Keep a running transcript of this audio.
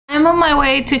my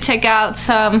way to check out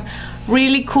some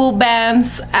really cool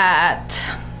bands at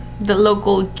the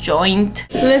local joint,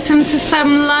 listen to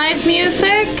some live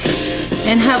music,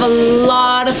 and have a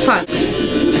lot of fun.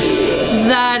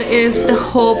 That is the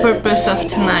whole purpose of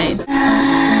tonight. How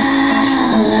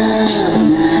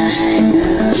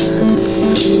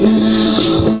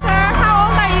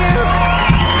old are you?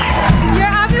 You're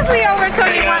obviously over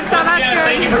 21, so that's good.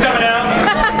 Thank you for coming out.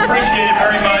 Appreciate it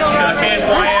very much.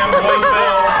 KSYM,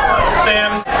 Boysville,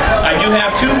 Sam's. I do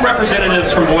have two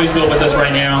representatives from Boysville with us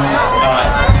right now,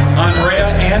 Andrea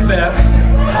and Beth,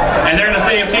 and they're going to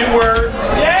say a few words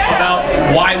about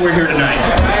why we're here tonight.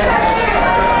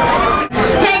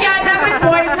 Hey guys, I'm with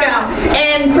Boysville,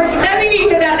 and for those of you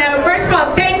who don't know, first of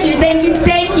all, thank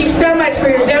you so much for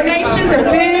your donations of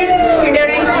food, your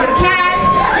donations of cash,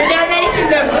 your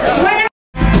donations of whatever.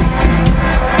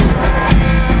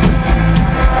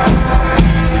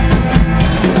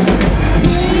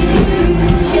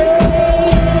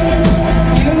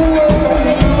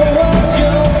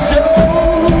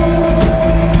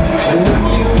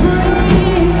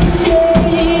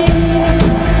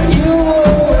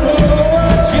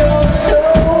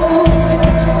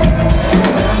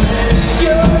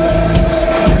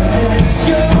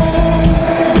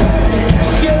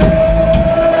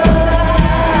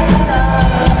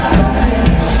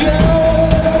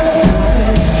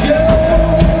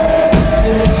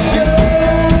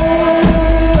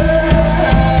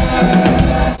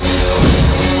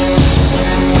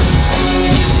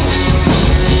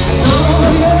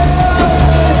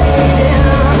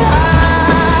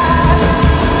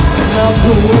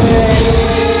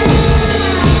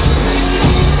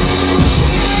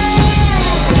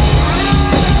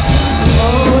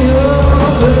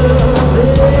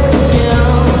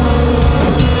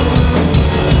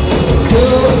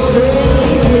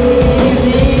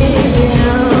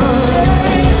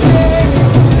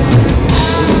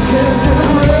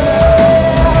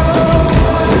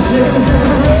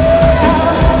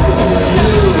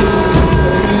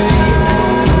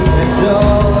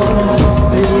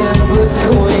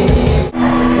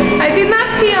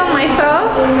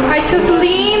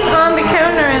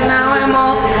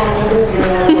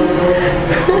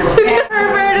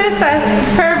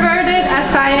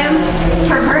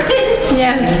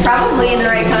 Probably in the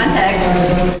right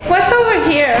context. What's over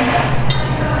here?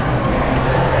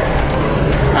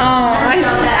 Oh,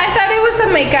 I thought it was a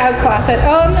makeout closet.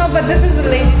 Oh no, but this is the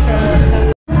ladies' room.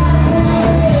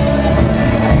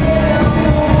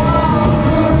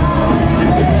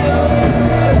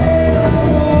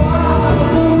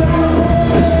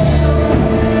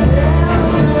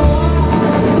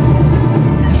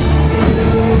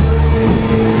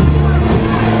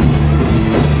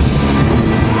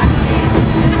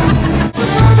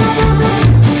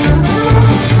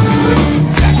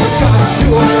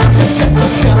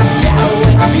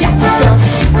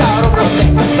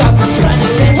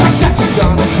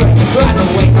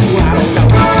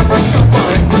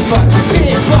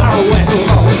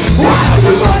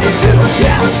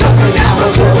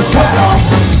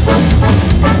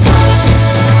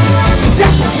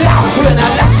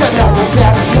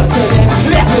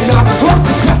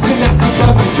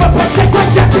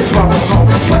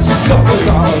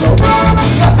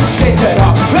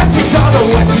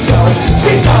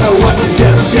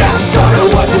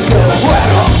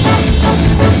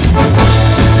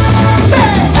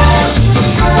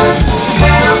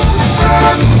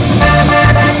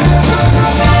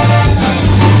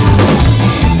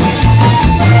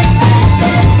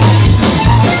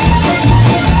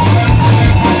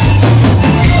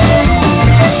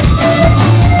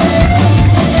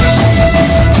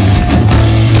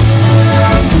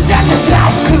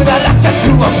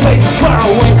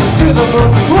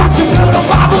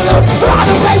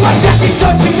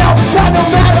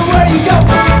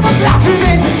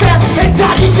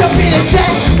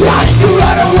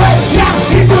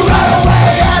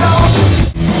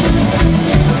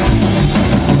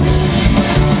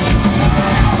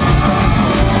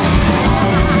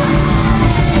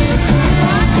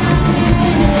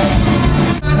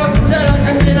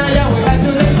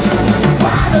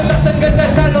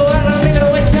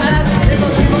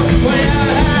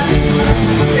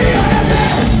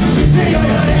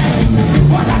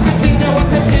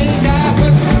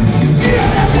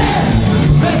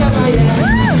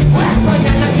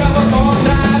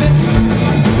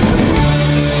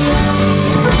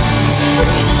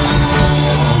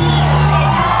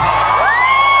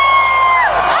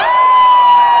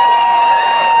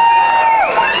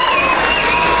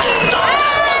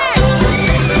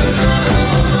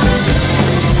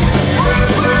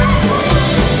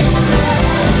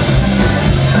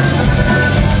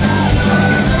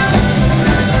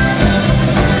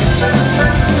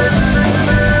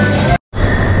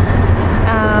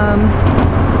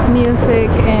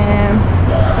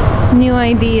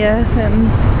 ideas and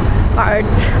art.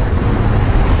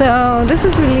 So this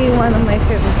is really one of my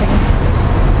favorite things.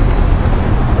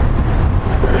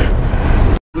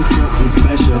 Something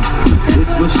special. This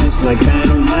was just like that.